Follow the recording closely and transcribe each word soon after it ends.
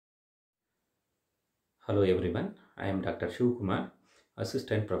Hello everyone, I am Dr. Shiv Kumar,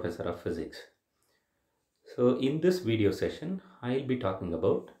 Assistant Professor of Physics. So in this video session, I will be talking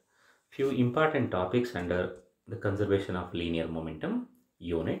about few important topics under the conservation of linear momentum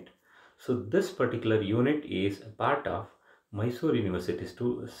unit. So this particular unit is a part of Mysore University's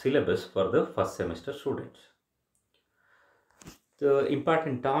syllabus for the first semester students. The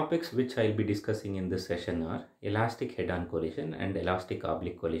important topics which I will be discussing in this session are elastic head-on collision and elastic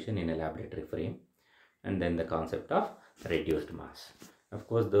oblique collision in a laboratory frame, and then the concept of reduced mass. Of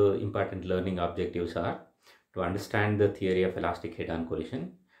course, the important learning objectives are to understand the theory of elastic head-on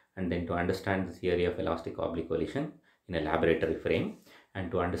collision, and then to understand the theory of elastic oblique collision in a laboratory frame, and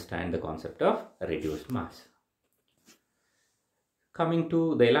to understand the concept of reduced mass. Coming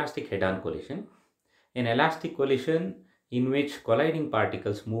to the elastic head-on collision, an elastic collision in which colliding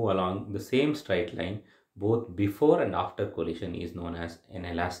particles move along the same straight line both before and after collision is known as an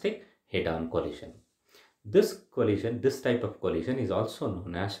elastic head-on collision. This type of collision is also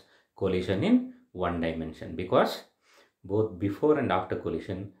known as collision in one dimension, because both before and after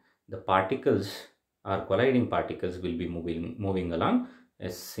collision the particles or colliding particles will be moving along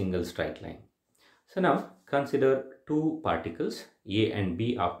a single straight line. So now consider two particles A and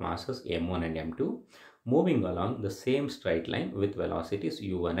B of masses m1 and m2 moving along the same straight line with velocities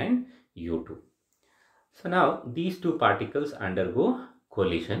u1 and u2. So now these two particles undergo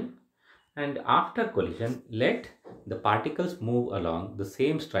collision, and after collision let the particles move along the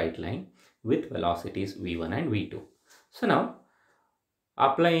same straight line with velocities v1 and v2. So now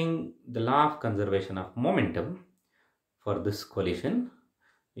applying the law of conservation of momentum for this collision,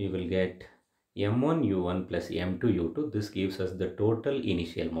 we will get m1 u1 plus m2 u2. This gives us the total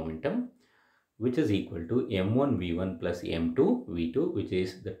initial momentum, which is equal to m1 v1 plus m2 v2, which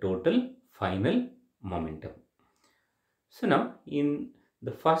is the total final momentum. So now in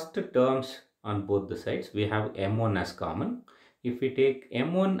the first terms on both the sides, we have m1 as common. If we take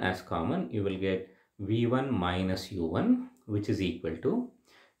m1 as common, you will get v1 minus u1, which is equal to,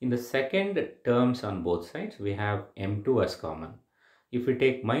 in the second terms on both sides, we have m2 as common. If we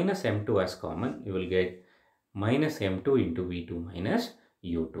take minus m2 as common, you will get minus m2 into v2 minus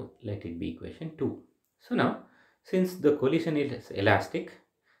u2. Let it be equation 2. So now, since the collision is elastic,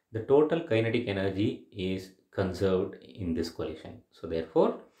 the total kinetic energy is conserved in this collision. So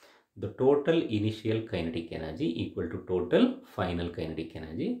therefore, the total initial kinetic energy equal to total final kinetic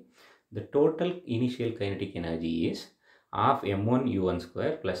energy. The total initial kinetic energy is half m1 u1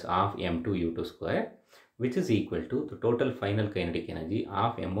 square plus half m2 u2 square, which is equal to the total final kinetic energy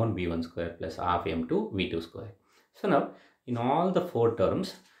half m1 v1 square plus half m2 v2 square. So now in all the four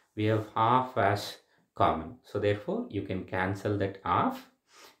terms, we have half as common. So therefore, you can cancel that half,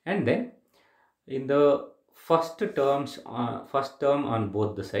 and then in the first term on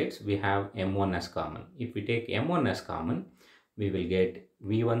both the sides, we have m1 as common. If we take m1 as common, we will get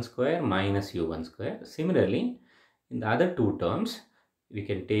v1 square minus u1 square. Similarly, in the other two terms, we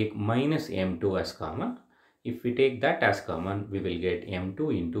can take minus m2 as common. If we take that as common, we will get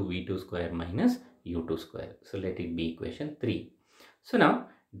m2 into v2 square minus u2 square. So let it be equation 3. So now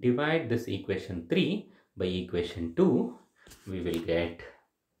divide this equation 3 by equation 2, we will get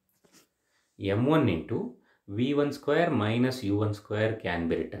m1 into v1 square minus u1 square can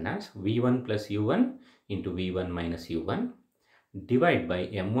be written as v1 plus u1 into v1 minus u1 divide by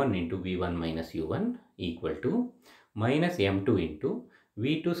m1 into v1 minus u1 equal to minus m2 into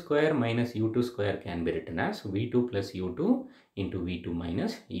v2 square minus u2 square can be written as v2 plus u2 into v2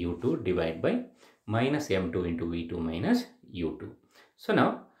 minus u2 divide by minus m2 into v2 minus u2. So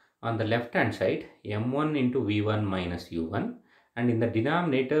now on the left hand side, m1 into v1 minus u1, and in the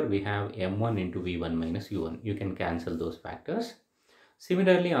denominator we have m1 into v1 minus u1. You can cancel those factors.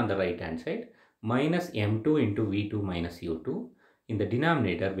 Similarly on the right hand side, minus m2 into v2 minus u2. In the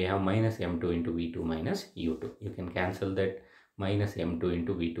denominator we have minus m2 into v2 minus u2. You can cancel that minus m2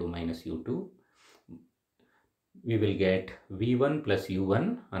 into v2 minus u2. We will get v1 plus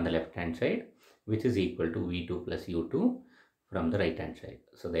u1 on the left hand side, which is equal to v2 plus u2 from the right hand side.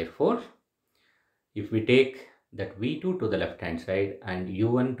 So therefore, if we take that v2 to the left hand side and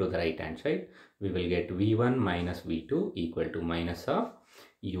u1 to the right hand side, we will get v1 minus v2 equal to minus of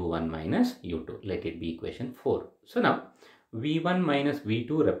u1 minus u2. Let it be equation 4. So now v1 minus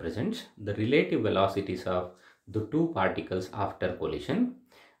v2 represents the relative velocities of the two particles after collision,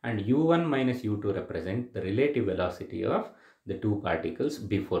 and u1 minus u2 represent the relative velocity of the two particles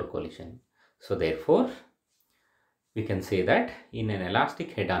before collision. So therefore, we can say that in an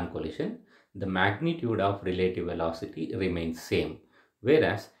elastic head-on collision, the magnitude of relative velocity remains same,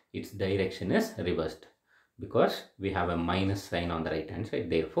 whereas its direction is reversed, because we have a minus sign on the right hand side.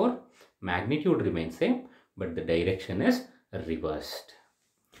 Therefore, magnitude remains same, but the direction is reversed.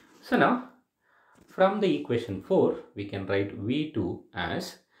 So now from the equation 4, we can write V2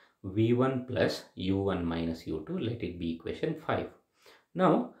 as V1 plus U1 minus U2. Let it be equation 5.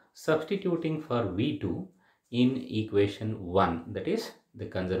 Now substituting for V2 in equation 1, that is the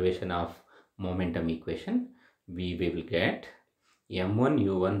conservation of momentum equation, we will get m1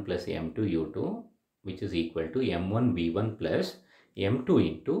 u1 plus m2 u2, which is equal to m1 v1 plus m2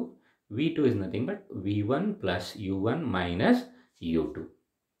 into v2 is nothing but v1 plus u1 minus u2.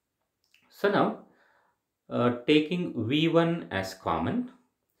 So now taking v1 as common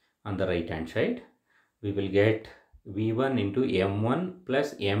on the right hand side, we will get v1 into m1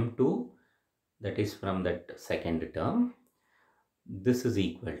 plus m2, that is from that second term. This is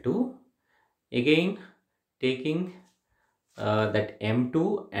equal to, again taking that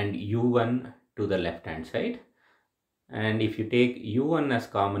m2 and u1 to the left hand side, and if you take u1 as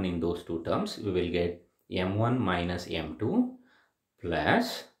common in those two terms, we will get m1 minus m2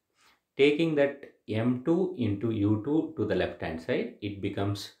 plus, taking that m2 into u2 to the left hand side, it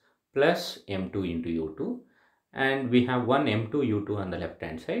becomes plus m2 into u2, and we have one m2 u2 on the left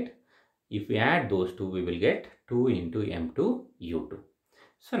hand side. If we add those two, we will get 2 into m2 u2.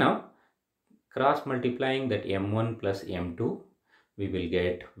 So now cross multiplying that m1 plus m2, we will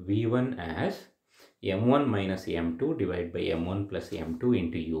get v1 as m1 minus m2 divided by m1 plus m2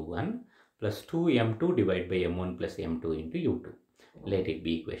 into u1 plus 2m2 divided by m1 plus m2 into u2. Let it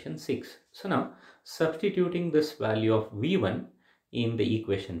be equation 6. So now substituting this value of v1 in the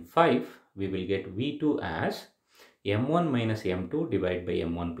equation 5, we will get v2 as m1 minus m2 divided by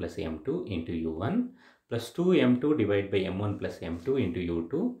m1 plus m2 into u1 plus 2m2 divided by m1 plus m2 into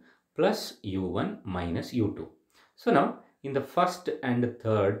u2 plus u1 minus u2. So now in the first and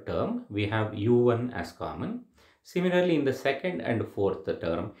third term, we have u1 as common. Similarly, in the second and fourth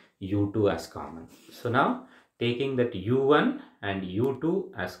term, u2 as common. So now taking that u1 and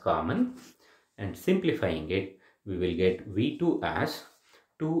u2 as common and simplifying it, we will get v2 as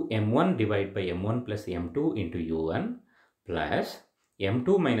 2m1 divided by m1 plus m2 into u1 plus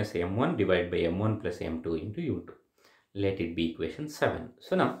m2 minus m1 divided by m1 plus m2 into u2. Let it be equation 7.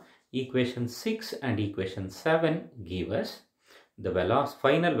 So now equation 6 and equation 7 give us the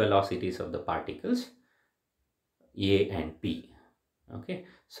final velocities of the particles A and B. Okay.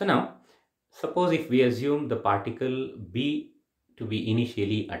 So now suppose if we assume the particle B to be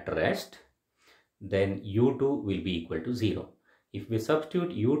initially at rest, then u2 will be equal to 0. If we substitute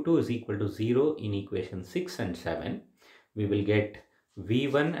u2 is equal to 0 in equation 6 and 7, we will get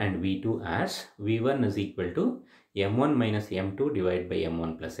v1 and v2 as v1 is equal to m1 minus m2 divided by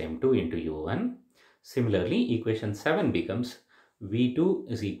m1 plus m2 into u1. Similarly, equation 7 becomes v2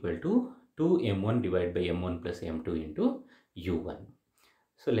 is equal to 2m1 divided by m1 plus m2 into u1.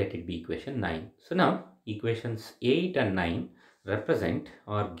 So let it be equation 9. So now equations 8 and 9 represent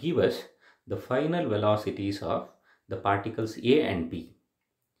or give us the final velocities of the particles A and B.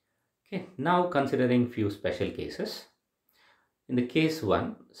 Okay, now considering few special cases. In the case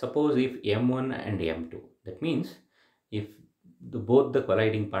 1, suppose if m1 and m2, that means if both the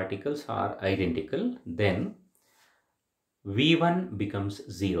colliding particles are identical, then v1 becomes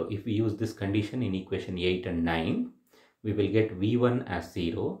 0. If we use this condition in equation 8 and 9, we will get v1 as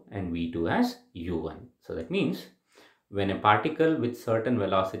 0 and v2 as u1. So that means when a particle with certain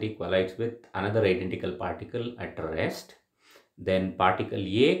velocity collides with another identical particle at rest, then particle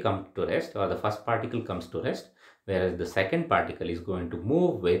A comes to rest, or the first particle comes to rest, whereas the second particle is going to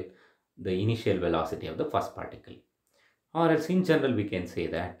move with the initial velocity of the first particle. Or else in general we can say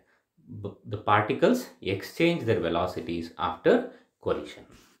that the particles exchange their velocities after collision.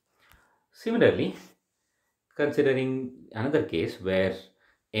 Similarly, considering another case where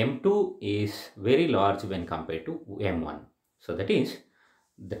m2 is very large when compared to m1. So that is,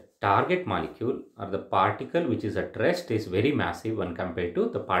 the target molecule or the particle which is at rest is very massive when compared to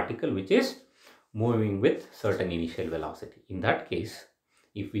the particle which is moving with certain initial velocity. In that case,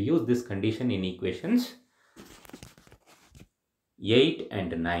 if we use this condition in equations 8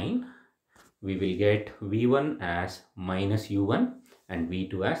 and 9, we will get v1 as minus u1 and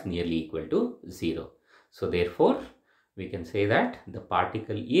v2 as nearly equal to 0. So therefore, we can say that the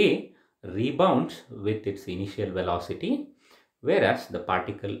particle A rebounds with its initial velocity, whereas the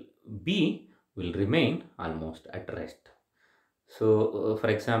particle B will remain almost at rest. So for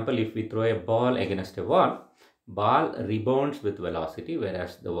example, if we throw a ball against a wall, ball rebounds with velocity,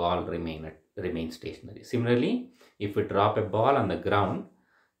 whereas the wall remains stationary. Similarly, if we drop a ball on the ground,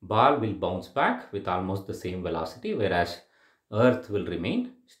 ball will bounce back with almost the same velocity, whereas earth will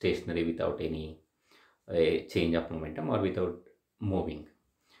remain stationary without any change of momentum or without moving.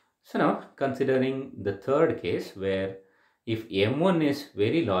 So now considering the third case where if m1 is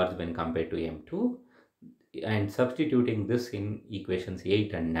very large when compared to m2 and substituting this in equations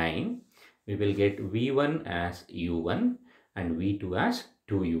 8 and 9, we will get v1 as u1 and v2 as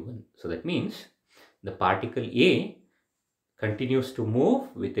 2u1. So that means the particle A continues to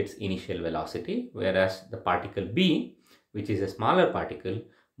move with its initial velocity, whereas the particle B, which is a smaller particle,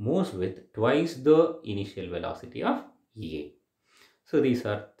 moves with twice the initial velocity of A. So these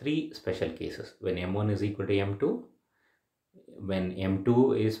are three special cases: when m1 is equal to m2, when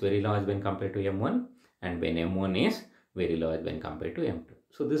m2 is very large when compared to m1, and when m1 is very large when compared to m2.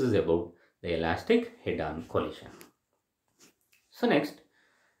 So this is about the elastic head-on collision. So next,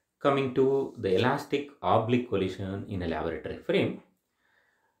 coming to the elastic oblique collision in a laboratory frame.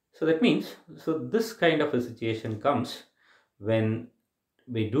 So that means, so this kind of a situation comes when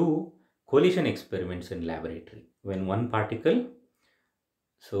we do collision experiments in laboratory, when one particle,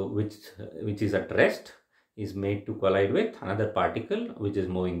 so which is at rest, is made to collide with another particle which is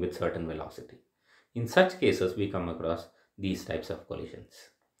moving with certain velocity. In such cases, we come across these types of collisions.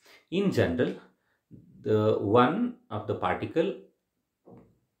 In general, the one of the particle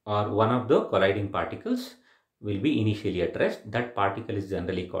or one of the colliding particles will be initially at rest. That particle is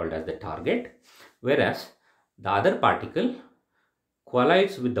generally called as the target, whereas the other particle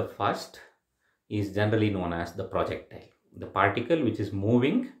collides with the first is generally known as the projectile. The particle which is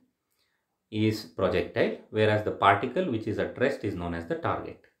moving is projectile, whereas the particle which is at rest is known as the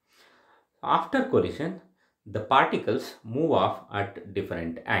target. After collision, the particles move off at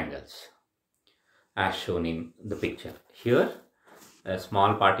different angles, as shown in the picture. Here, a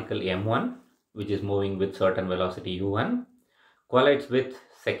small particle m1, which is moving with certain velocity u1, collides with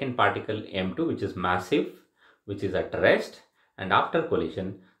second particle m2, which is massive, which is at rest, and after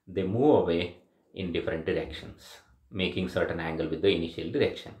collision, they move away in different directions, making certain angle with the initial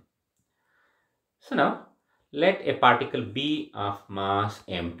direction. So now, let a particle B of mass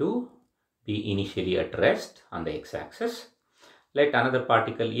m2 be initially at rest on the x-axis. Let another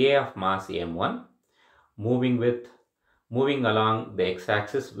particle A of mass m1 moving along the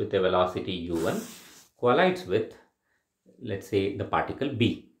x-axis with a velocity u1 collides with, let's say, the particle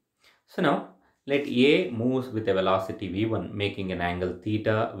B. So now let A moves with a velocity v1 making an angle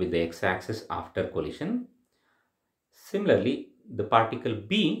theta with the x-axis after collision. Similarly, the particle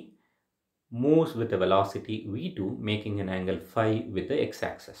B moves with a velocity v2 making an angle phi with the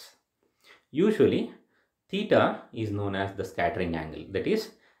x-axis. Usually, theta is known as the scattering angle, that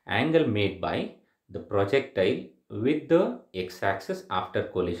is, angle made by the projectile with the x-axis after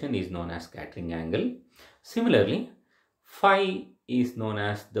collision is known as scattering angle. Similarly, phi is known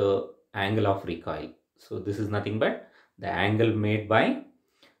as the angle of recoil. So this is nothing but the angle made by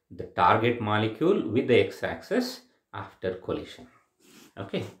the target molecule with the x-axis after collision.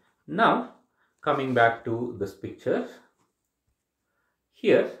 Okay, now coming back to this picture,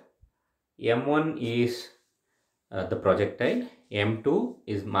 here m1 is the projectile, m2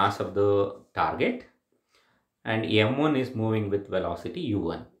 is mass of the target, and m1 is moving with velocity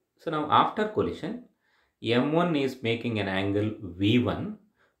u1. So now after collision, m1 is making an angle v1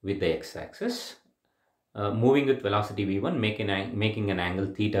 with the x-axis, moving with velocity v1 making an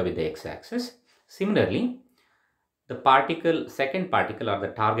angle theta with the x-axis. Similarly, the second particle or the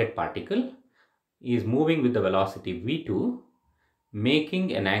target particle is moving with the velocity v2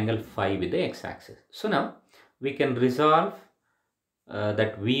 making an angle phi with the x-axis. So now we can resolve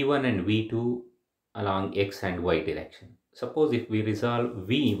that v1 and v2 along x and y direction. Suppose if we resolve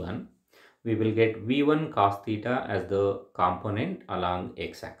v1, we will get v1 cos theta as the component along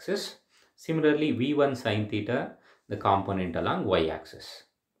x-axis. Similarly, v1 sin theta, the component along y-axis.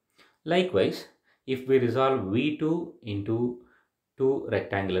 Likewise, if we resolve v2 into two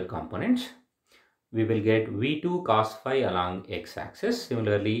rectangular components, we will get v2 cos phi along x-axis.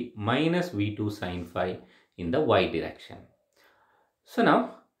 Similarly, minus v2 sin phi in the y direction. So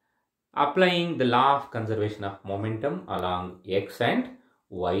now, applying the law of conservation of momentum along x and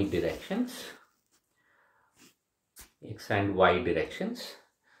y directions,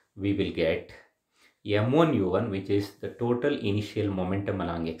 we will get m1 u1, which is the total initial momentum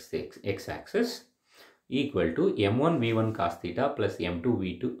along x-axis, equal to m1 v1 cos theta plus m2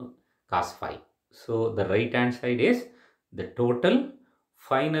 v2 cos phi. So the right hand side is the total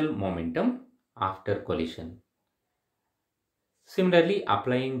final momentum after collision. Similarly,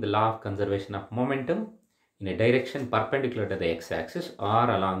 applying the law of conservation of momentum in a direction perpendicular to the x-axis or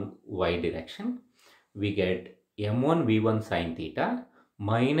along y direction, we get m1 v1 sin theta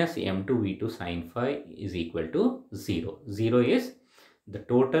minus m2 v2 sin phi is equal to 0. 0 is the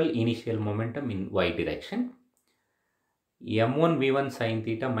total initial momentum in y direction. m1 v1 sin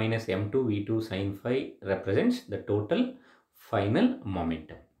theta minus m2 v2 sin phi represents the total final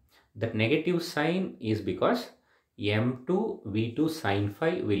momentum. That negative sign is because m2 v2 sin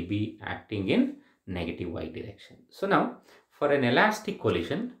phi will be acting in negative y direction. So now for an elastic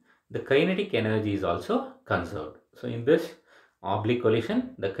collision, the kinetic energy is also conserved. So in this oblique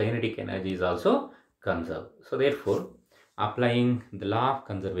collision, the kinetic energy is also conserved. So therefore, applying the law of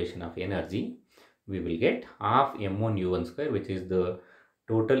conservation of energy, we will get half m1 u1 square, which is the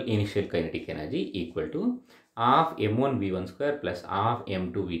total initial kinetic energy, equal to half m1 v1 square plus half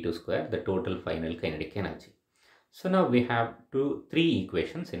m2 v2 square, the total final kinetic energy. So now we have three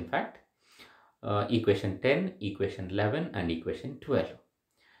equations, in fact, equation 10, equation 11 and equation 12.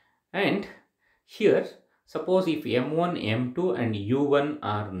 And here, suppose if m1, m2 and u1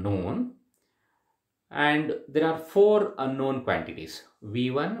 are known, and there are four unknown quantities,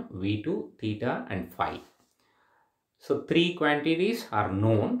 v1, v2, theta and phi. So three quantities are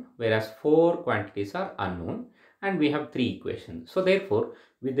known, whereas four quantities are unknown, and we have three equations. So therefore,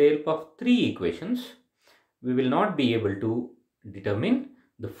 with the help of three equations, we will not be able to determine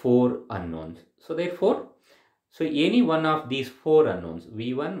the four unknowns. So therefore, any one of these four unknowns,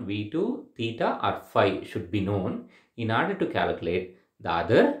 v1, v2, theta or phi, should be known in order to calculate the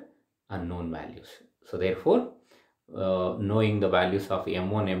other unknown values. So therefore, knowing the values of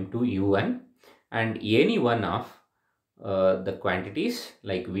m1, m2, u1 and any one of the quantities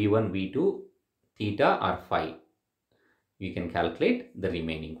like v1, v2, theta or phi, we can calculate the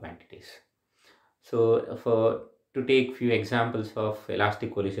remaining quantities. So to take few examples of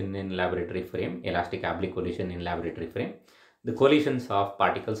elastic collision in laboratory frame, elastic oblique collision in laboratory frame, the collisions of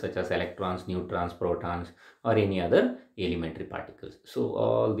particles such as electrons, neutrons, protons or any other elementary particles. So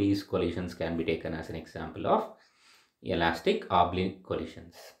all these collisions can be taken as an example of elastic oblique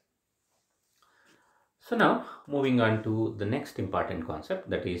collisions. So now moving on to the next important concept,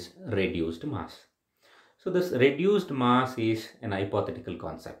 that is reduced mass. So this reduced mass is an hypothetical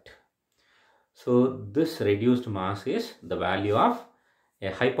concept. So this reduced mass is the value of a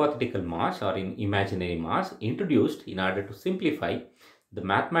hypothetical mass or an imaginary mass introduced in order to simplify the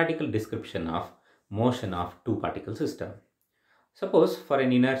mathematical description of motion of two-particle system. Suppose for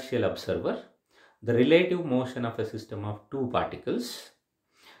an inertial observer, the relative motion of a system of two particles.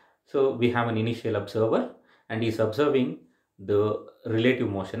 So we have an initial observer and he is observing the relative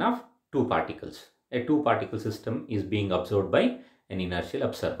motion of two particles. A two-particle system is being observed by an inertial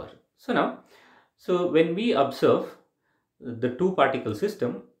observer. So when we observe the two-particle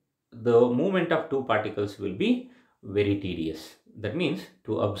system, the movement of two particles will be very tedious. That means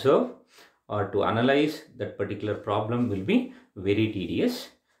to observe or to analyze that particular problem will be very tedious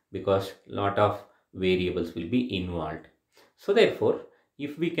because lot of variables will be involved. So therefore,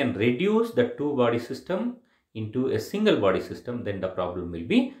 if we can reduce the two-body system into a single body system, then the problem will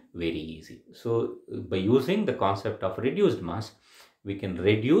be very easy. So by using the concept of reduced mass, we can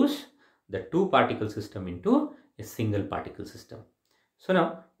reduce the two-particle system into a single particle system. So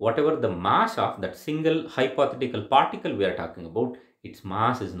now whatever the mass of that single hypothetical particle we are talking about, its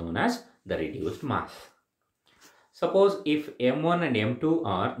mass is known as the reduced mass. Suppose if m1 and m2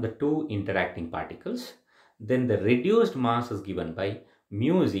 are the two interacting particles, then the reduced mass is given by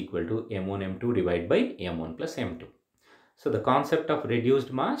mu is equal to m1 m2 divided by m1 plus m2. So the concept of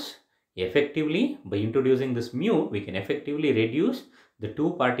reduced mass, effectively by introducing this mu, we can effectively reduce the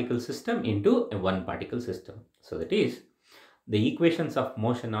two particle system into a one particle system. So that is, the equations of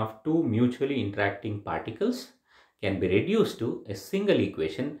motion of two mutually interacting particles can be reduced to a single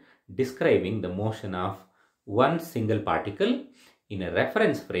equation describing the motion of one single particle in a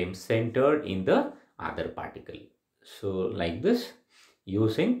reference frame centered in the other particle. So like this,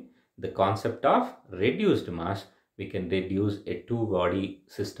 using the concept of reduced mass, we can reduce a two-body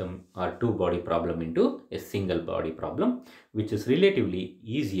system or two-body problem into a single body problem, which is relatively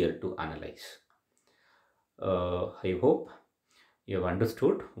easier to analyze. I hope you have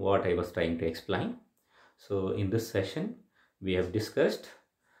understood what I was trying to explain. So in this session, we have discussed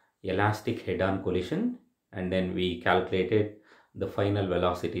elastic head-on collision, and then we calculated the final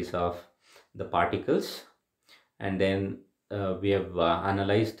velocities of the particles, and then we have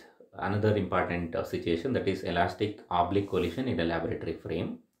analyzed another important situation, that is elastic oblique collision in a laboratory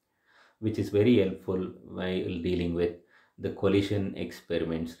frame, which is very helpful while dealing with the collision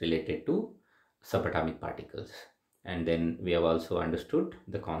experiments related to subatomic particles. And then we have also understood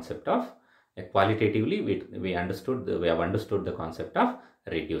the concept of qualitatively we have understood the concept of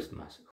reduced mass.